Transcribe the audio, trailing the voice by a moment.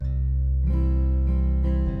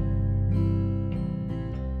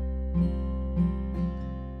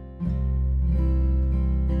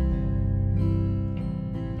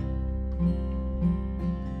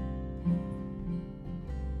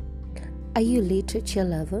Are you a literature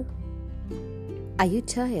lover? Are you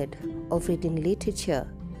tired of reading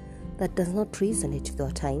literature that does not resonate with your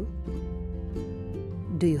time?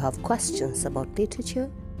 Do you have questions about literature?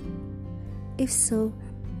 If so,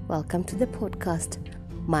 welcome to the podcast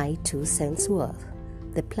My 2 Cents Worth,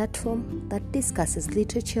 the platform that discusses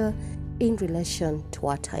literature in relation to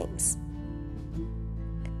our times.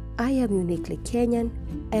 I am uniquely Kenyan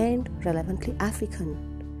and relevantly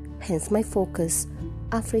African, hence my focus,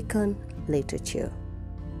 African literature.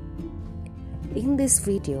 In this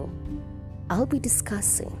video, I'll be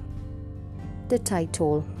discussing the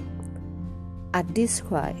title, A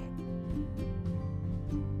Descry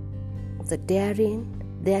of the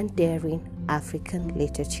Undaring African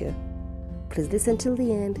literature. Please listen till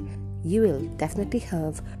the end. You will definitely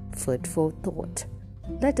have food for thought.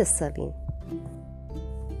 Let us start in.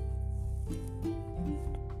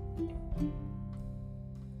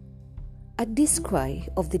 A Descry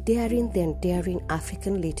of the Undaring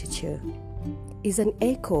African literature is an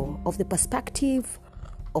echo of the perspective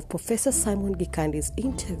of Professor Simon Gikandi's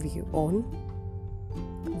interview on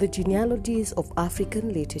the genealogies of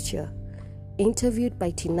African literature, interviewed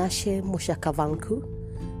by Tinashe Mushakavanku,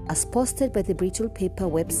 as posted by the Brittle Paper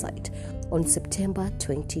website on September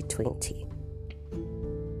 2020.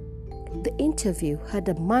 The interview had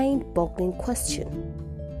a mind-boggling question.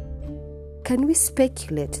 Can we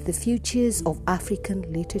speculate the futures of African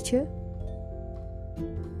literature?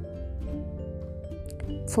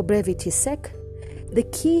 For brevity's sake, the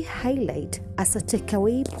key highlight as a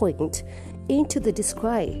takeaway point into the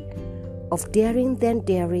Descry of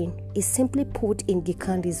Undaring is simply put in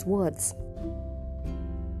Gikandi's words.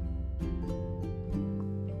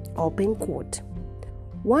 Open quote.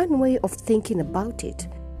 One way of thinking about it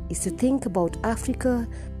is to think about Africa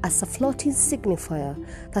as a floating signifier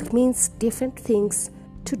that means different things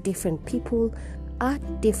to different people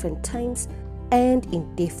at different times and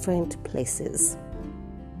in different places.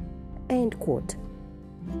 End quote.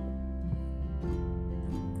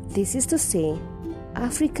 This is to say,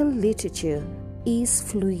 African literature is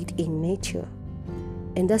fluid in nature,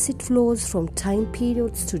 and as it flows from time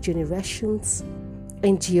periods to generations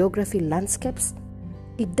and geography landscapes,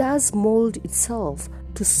 it does mold itself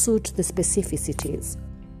to suit the specificities.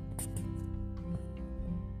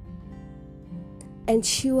 And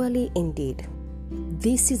surely indeed,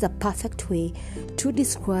 this is a perfect way to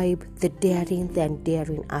describe the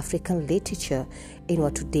Undaring African literature in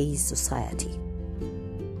our today's society.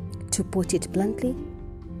 To put it bluntly,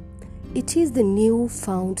 it is the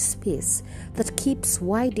newfound space that keeps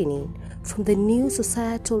widening from the new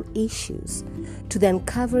societal issues to the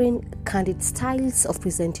uncovering candid styles of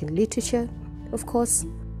presenting literature, of course,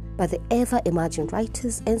 by the ever-emerging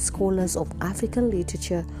writers and scholars of African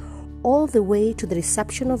literature, all the way to the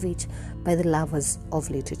reception of it by the lovers of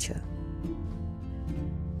literature.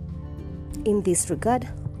 In this regard,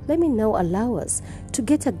 let me now allow us to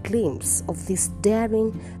get a glimpse of this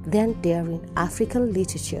Undaring African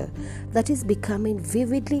literature that is becoming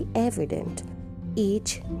vividly evident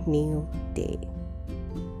each new day.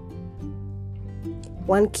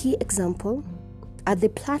 One key example are the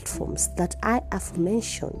platforms that I have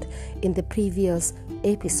mentioned in the previous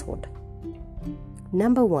episode.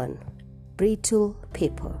 Number 1, Brittle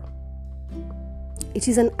Paper. It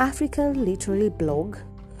is an African literary blog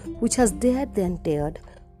which has dared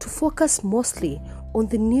to focus mostly on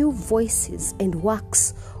the new voices and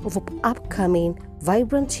works of upcoming,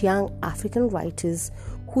 vibrant young African writers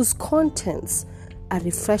whose contents are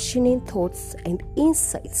refreshing thoughts and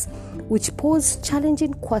insights which pose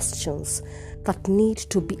challenging questions that need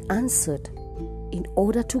to be answered in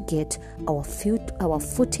order to get our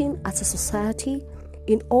footing as a society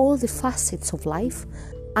in all the facets of life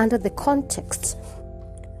under the context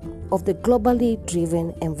of the globally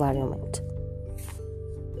driven environment.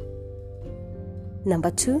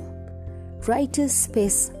 Number 2, Writers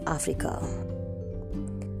Space Africa,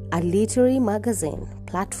 a literary magazine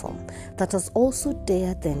platform that has also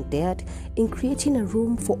dared in creating a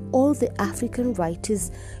room for all the African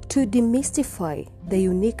writers to demystify their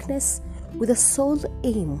uniqueness with a sole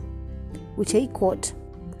aim, which I quote,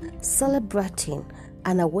 celebrating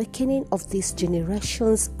an awakening of this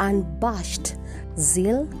generation's unabashed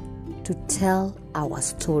zeal to tell our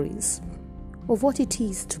stories of what it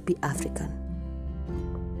is to be African.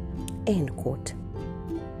 End quote.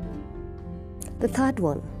 The third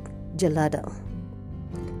one, Jalada.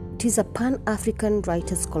 It is a Pan-African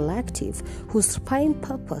writers collective whose prime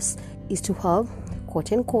purpose is to have,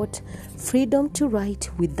 quote-unquote, freedom to write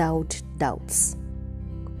without doubts.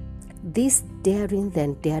 This daring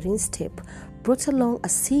step brought along a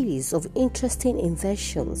series of interesting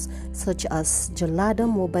inventions such as Jalada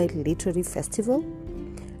Mobile Literary Festival,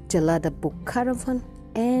 Jalada Book Caravan,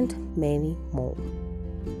 and many more.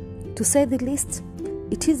 To say the least,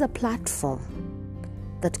 it is a platform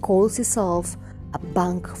that calls itself a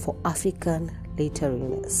bank for African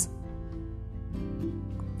literariness.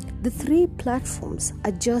 The three platforms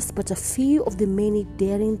are just but a few of the many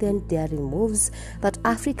daring moves that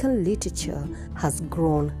African literature has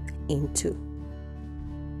grown into.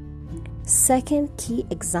 Second key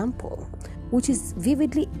example, which is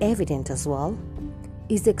vividly evident as well,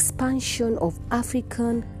 is the expansion of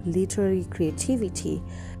African literary creativity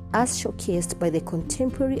as showcased by the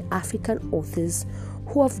contemporary African authors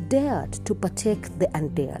who have dared to partake the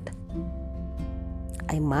undared.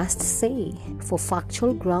 I must say, for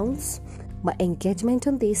factual grounds, my engagement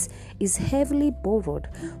on this is heavily borrowed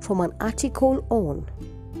from an article on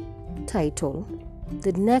titled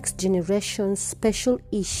The Next Generation Special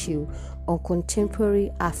Issue on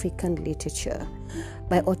Contemporary African Literature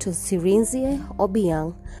by Otto Sirinzie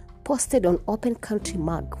Obiang, posted on Open Country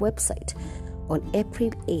Mag website on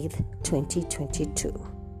April 8, 2022.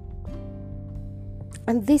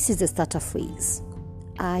 And this is the starter phrase.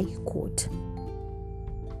 I quote,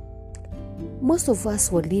 "Most of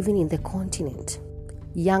us were living in the continent,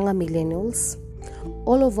 younger millennials,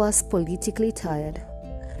 all of us politically tired,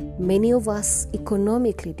 many of us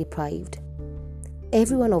economically deprived,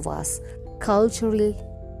 every one of us culturally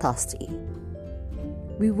thirsty.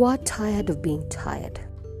 We were tired of being tired,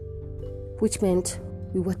 which meant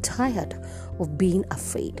we were tired of being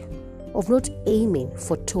afraid, of not aiming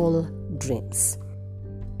for tall dreams."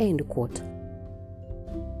 End quote.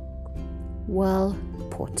 Well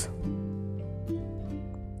put.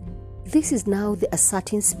 This is now the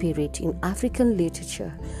asserting spirit in African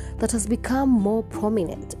literature that has become more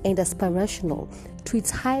prominent and aspirational to its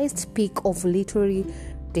highest peak of literary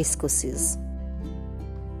discourses.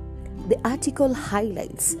 The article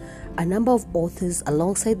highlights a number of authors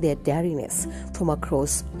alongside their daringness from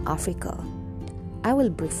across Africa. I will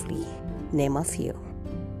briefly name a few.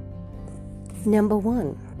 Number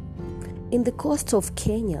 1. In the coast of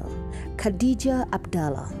Kenya, Khadija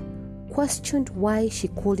Abdallah questioned why she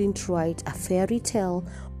couldn't write a fairy tale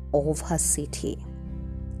of her city.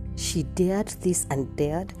 She dared this and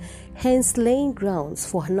dared, hence laying grounds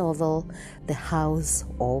for her novel, The House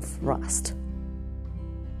of Rust.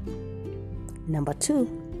 Number 2.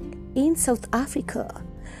 In South Africa,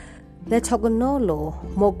 Letogonolo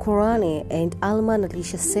Mokorane and Alman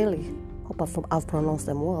Alicia Seli, hope I've pronounced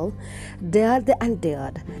them well, dared the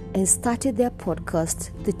undared and started their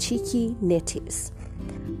podcast, The Cheeky Natives,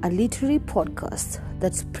 a literary podcast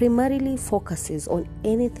that primarily focuses on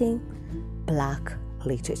anything Black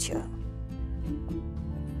literature.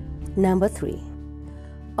 Number 3.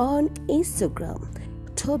 On Instagram,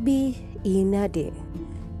 Toby Inade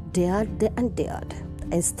dared the undared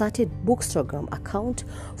and started Bookstagram account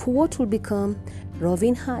for what will become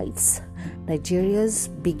Roving Heights, Nigeria's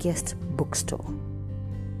biggest bookstore.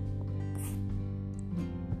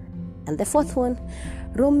 And the fourth one,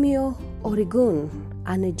 Romeo Origun,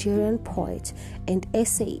 a Nigerian poet and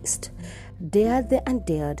essayist, dared the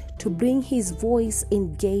undared to bring his voice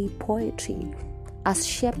in gay poetry, as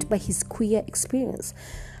shaped by his queer experience,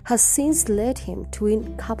 has since led him to win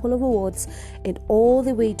a couple of awards and all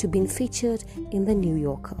the way to being featured in The New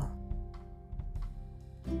Yorker.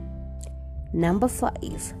 Number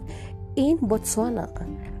 5. In Botswana,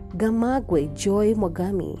 Gamagwe Joy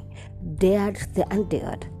Mogami dared the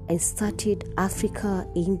undared and started Africa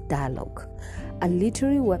in Dialogue, a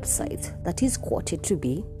literary website that is quoted to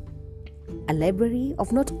be a library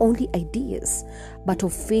of not only ideas but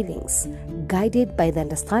of feelings, guided by the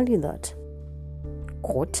understanding that,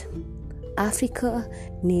 quote, Africa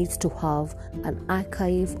needs to have an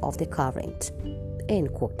archive of the current,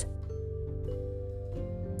 end quote.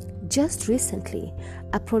 Just recently,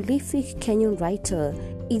 a prolific Kenyan writer,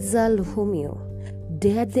 Iza Luhumio,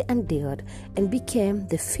 dared the undared and became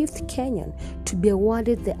the 5th Kenyan to be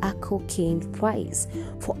awarded the Ako Kane Prize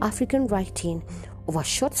for African writing of a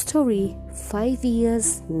short story, 5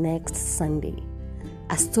 Years Next Sunday.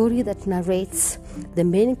 A story that narrates the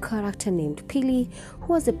main character named Pili,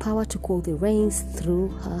 who has the power to call the rains through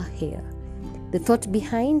her hair. The thought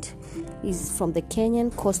behind is from the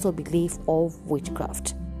Kenyan coastal belief of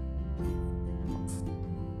witchcraft.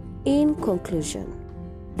 In conclusion,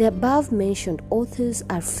 the above-mentioned authors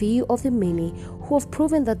are few of the many who have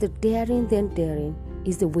proven that the daring the undaring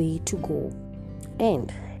is the way to go.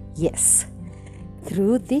 And yes,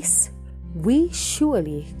 through this, we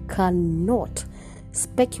surely cannot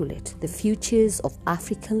speculate the futures of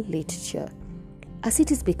African literature, as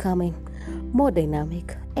it is becoming more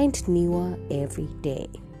dynamic, and newer every day.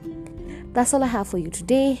 That's all I have for you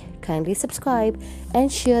today. Kindly subscribe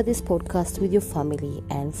and share this podcast with your family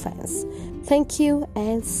and friends. Thank you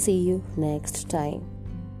and see you next time.